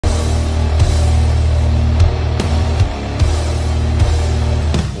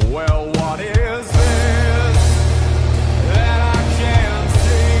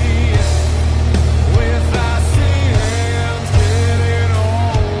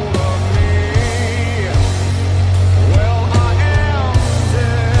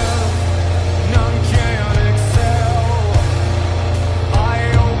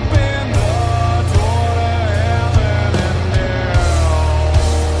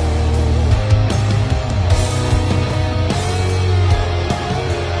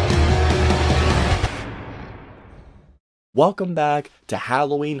welcome back to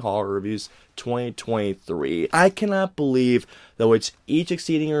Halloween Horror Reviews 2023. I cannot believe that with each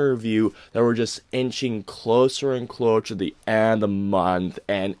exceeding a review that we're just inching closer and closer to the end of the month,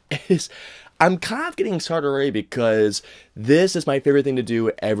 and I'm kind of getting started already because this is my favorite thing to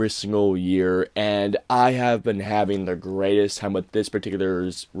do every single year, and I have been having the greatest time with this particular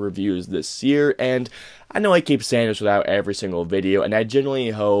reviews this year, and I know I keep saying this without every single video, and I genuinely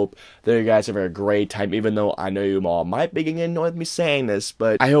hope that you guys have a great time, even though I know you all might be getting annoyed with me saying this,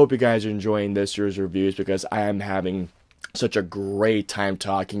 but I hope you guys are enjoying this year's reviews because I am having such a great time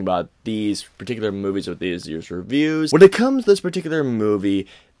talking about these particular movies with these year's reviews. When it comes to this particular movie,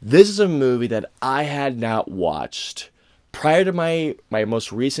 this is a movie that I had not watched. Prior to my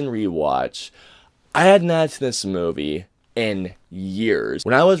most recent rewatch, I had not seen this movie in years.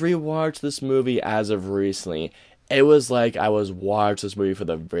 When I was rewatching this movie as of recently, it was like I was watching this movie for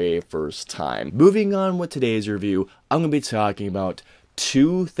the very first time. Moving on with today's review, I'm going to be talking about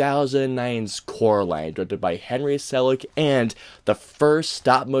 2009's Coraline, directed by Henry Selick, and the first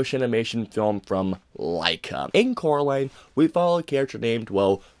stop-motion animation film from LAIKA. In Coraline, we follow a character named,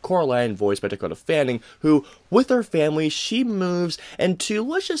 Coraline, voiced by Dakota Fanning, who, with her family, she moves into,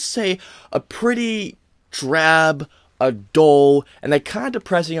 let's just say, a pretty drab, a dull, and a kind of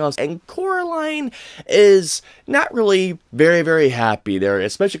depressing house, and Coraline is not really very happy there,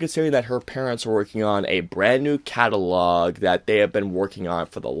 especially considering that her parents are working on a brand new catalog that they have been working on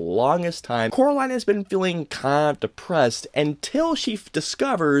for the longest time. Coraline has been feeling kind of depressed until she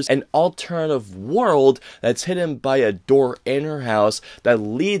discovers an alternative world that's hidden by a door in her house that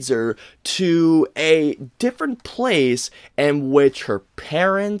leads her to a different place in which her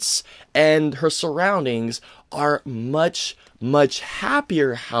parents and her surroundings are much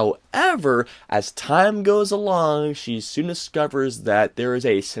happier. However, as time goes along, she soon discovers that there is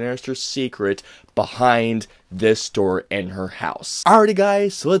a sinister secret behind this door in her house. Alrighty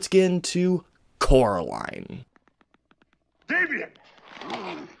guys, so let's get into Coraline. Damien!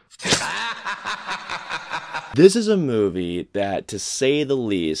 This is a movie that, to say the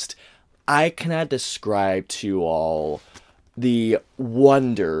least, I cannot describe to you all the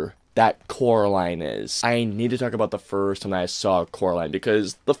wonder that Coraline is. I need to talk about the first time I saw Coraline,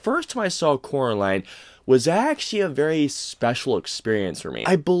 because the first time I saw Coraline was actually a very special experience for me.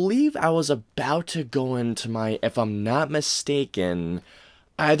 I believe I was about to go into my, if I'm not mistaken,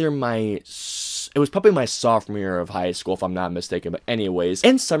 it was probably my sophomore year of high school, if I'm not mistaken, but anyways,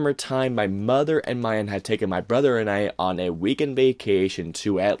 in summertime, my mother and mine had taken my brother and I on a weekend vacation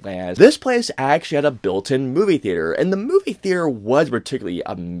to Atlanta. This place actually had a built-in movie theater, and the movie theater was particularly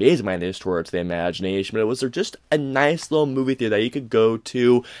amazing by this towards the imagination, but it was just a nice little movie theater that you could go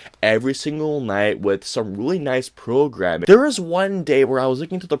to every single night with some really nice programming. There was one day where I was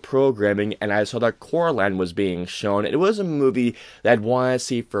looking through the programming and I saw that Coraline was being shown. It was a movie that I'd wanted to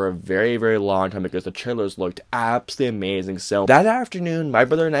see for a very long time because the trailers looked absolutely amazing. So that afternoon, my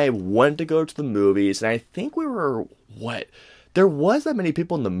brother and I went to go to the movies, and I think we were, there was that many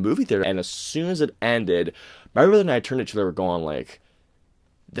people in the movie theater, and as soon as it ended, my brother and I turned to each other going like,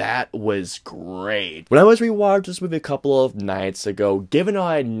 that was great. When I was rewatching this movie a couple of nights ago, given how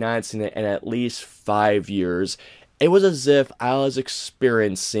I had not seen it in at least 5 years, it was as if I was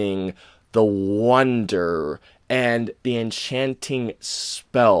experiencing the wonder and the enchanting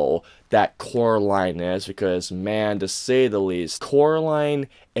spell that Coraline is, because, man, to say the least, Coraline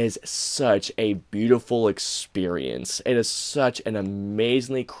is such a beautiful experience. It is such an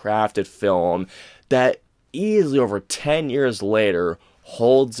amazingly crafted film that easily over 10 years later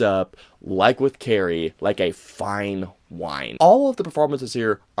holds up, like with Carrie, like a fine wine. All of the performances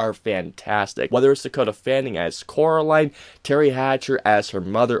here are fantastic, whether it's Dakota Fanning as Coraline, Terry Hatcher as her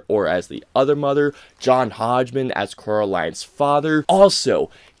mother or as the other mother, John Hodgman as Coraline's father. Also,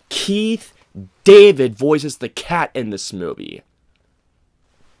 Keith David voices the cat in this movie.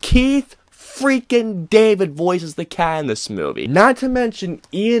 Keith freaking David voices the cat in this movie. Not to mention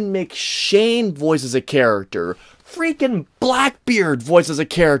Ian McShane voices a character. Freaking Blackbeard voices a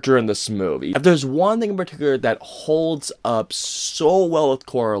character in this movie. If there's one thing in particular that holds up so well with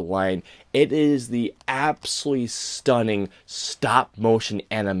Coraline, it is the absolutely stunning stop-motion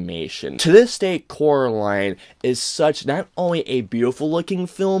animation. To this day, Coraline is such not only a beautiful looking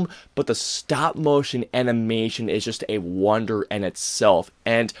film, but the stop-motion animation is just a wonder in itself.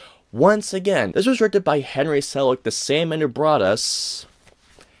 And once again, this was directed by Henry Selick, the same man who brought us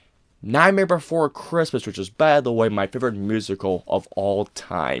Nightmare Before Christmas, which is, by the way, my favorite musical of all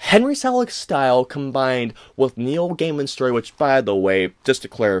time. Henry Selick's style combined with Neil Gaiman's story, which, by the way, just to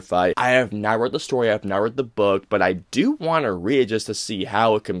clarify, I have not read the story, I have not read the book, but I do want to read it just to see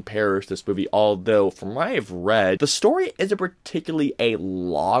how it compares to this movie, although, from what I've read, the story isn't particularly a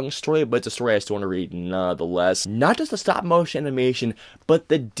long story, but it's a story I still want to read nonetheless. Not just the stop-motion animation, but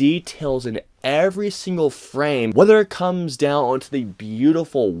the details in every single frame, whether it comes down to the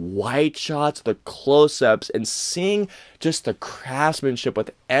beautiful wide shots, the close-ups, and seeing just the craftsmanship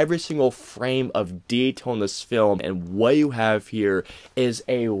with every single frame of detail in this film. And what you have here is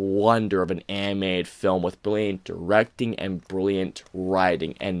a wonder of an animated film with brilliant directing and brilliant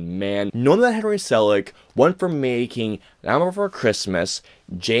writing. And man, knowing that Henry Selick went from making Nightmare Before Christmas,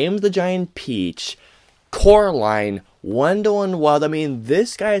 James the Giant Peach, Coraline, Wendell and Wild. I mean,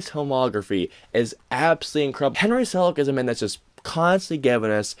 this guy's filmography is absolutely incredible. Henry Selick is a man that's just constantly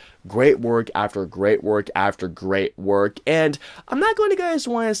giving us great work after great work after great work. And I'm not going to guys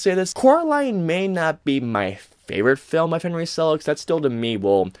want to say this, Coraline may not be my favorite film of Henry Selick's. That's still to me,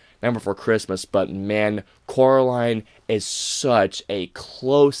 well, Nightmare Before Christmas, but man, Coraline is such a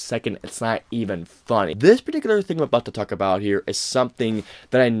close second, it's not even funny. This particular thing I'm about to talk about here is something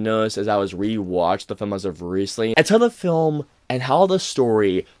that I noticed as I was rewatching the film as of recently. It's how the film and how the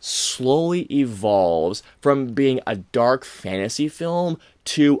story slowly evolves from being a dark fantasy film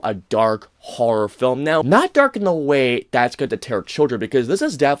to a dark horror film. Now, not dark in the way that's going to deter children, because this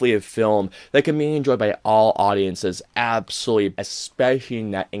is definitely a film that can be enjoyed by all audiences, absolutely, especially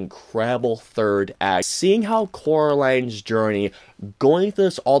in that incredible third act. Seeing how Coraline's journey, going through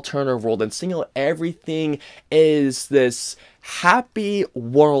this alternative world and seeing how everything is this happy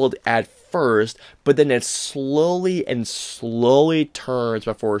world at first, but then it slowly and slowly turns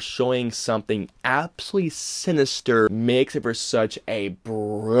before showing something absolutely sinister, makes it for such a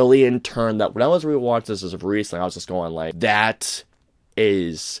brilliant turn that when I was rewatching this as of recently, I was just going like, that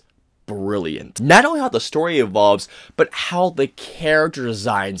is brilliant. Not only how the story evolves, but how the character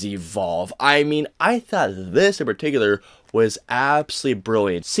designs evolve. I mean, I thought this in particular was absolutely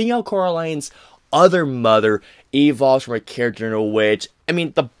brilliant. Seeing how Coraline's other mother evolves from a character in a which, I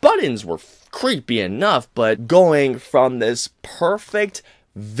mean, the buttons were creepy enough, but going from this perfect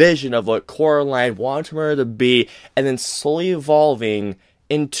vision of what Coraline wanted her to be, and then slowly evolving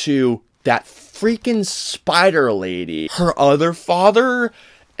into that freaking spider lady, her other father,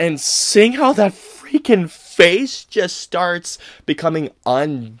 and seeing how that freaking face just starts becoming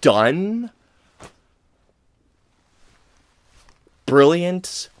undone.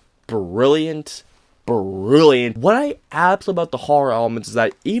 Brilliant, brilliant, brilliant. What I absolutely about the horror elements is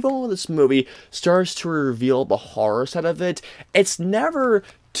that even when this movie starts to reveal the horror side of it, it's never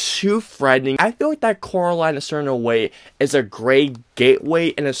too frightening. I feel like that Coraline in a certain way is a great gateway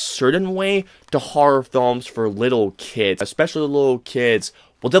in a certain way to horror films for little kids, especially little kids.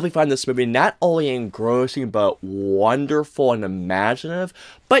 We'll definitely find this movie not only engrossing, but wonderful and imaginative,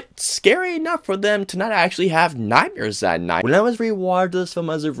 but scary enough for them to not actually have nightmares that night. When I was rewatching this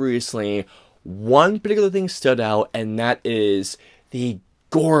film as of recently, one particular thing stood out, and that is the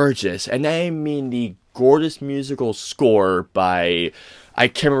gorgeous, and I mean the gorgeous musical score by, I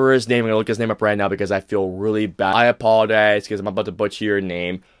can't remember his name, I'm going to look his name up right now because I feel really bad. I apologize because I'm about to butcher your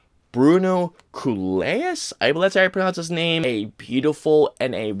name. Bruno Kuleas, I believe that's how I pronounce his name. A beautiful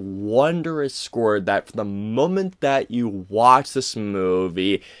and a wondrous score that from the moment that you watch this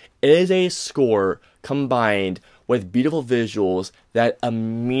movie, it is a score combined with beautiful visuals that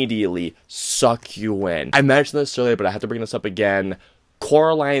immediately suck you in. I mentioned this earlier, but I have to bring this up again.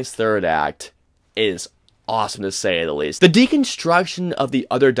 Coraline's third act is awesome to say the least. The deconstruction of the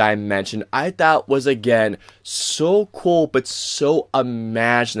other dimension I thought was again so cool but so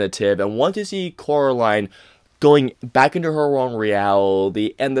imaginative, and once you see Coraline going back into her own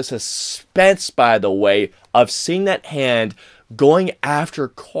reality and the suspense, by the way, of seeing that hand going after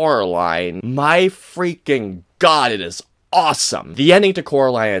Coraline, my freaking god, it is awesome. The ending to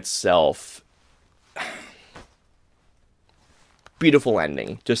Coraline itself, beautiful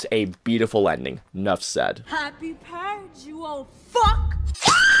ending. Just a beautiful ending. Enough said. Happy purge, you old fuck!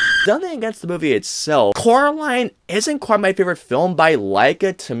 Nothing against the movie itself. Coraline isn't quite my favorite film by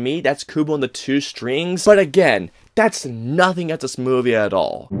LAIKA. To me, that's Kubo and the Two Strings. But again, that's nothing against this movie at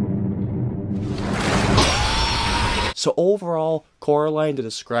all. So overall, Coraline, to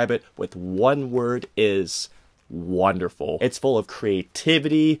describe it with one word, is wonderful. It's full of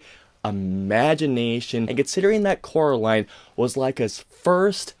creativity, imagination, and considering that Coraline was LAIKA's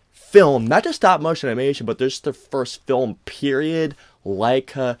first film, not just stop motion animation, but just the first film period,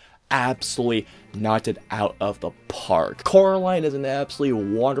 LAIKA absolutely knocked it out of the park. Coraline is an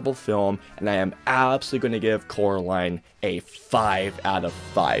absolutely wonderful film, and I am absolutely going to give Coraline a 5 out of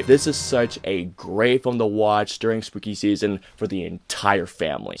 5. This is such a great film to watch during spooky season for the entire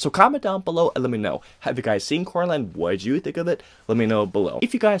family. So comment down below and let me know. Have you guys seen Coraline? What did you think of it? Let me know below.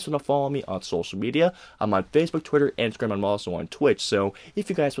 If you guys want to follow me on social media, I'm on Facebook, Twitter, Instagram, I'm also on Twitch. So if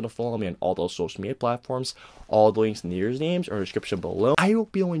you guys want to follow me on all those social media platforms, all the links in the names are in the description below. I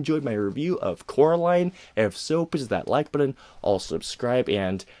hope you enjoyed my review of Coraline. If so, please hit that like button, also subscribe,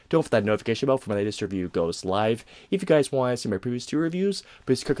 and don't forget that notification bell for my latest review goes live. If you guys want to see my previous 2 reviews,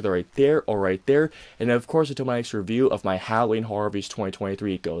 please click right there or right there. And of course, until my next review of my Halloween Horror Reviews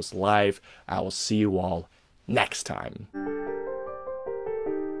 2023 goes live, I will see you all next time.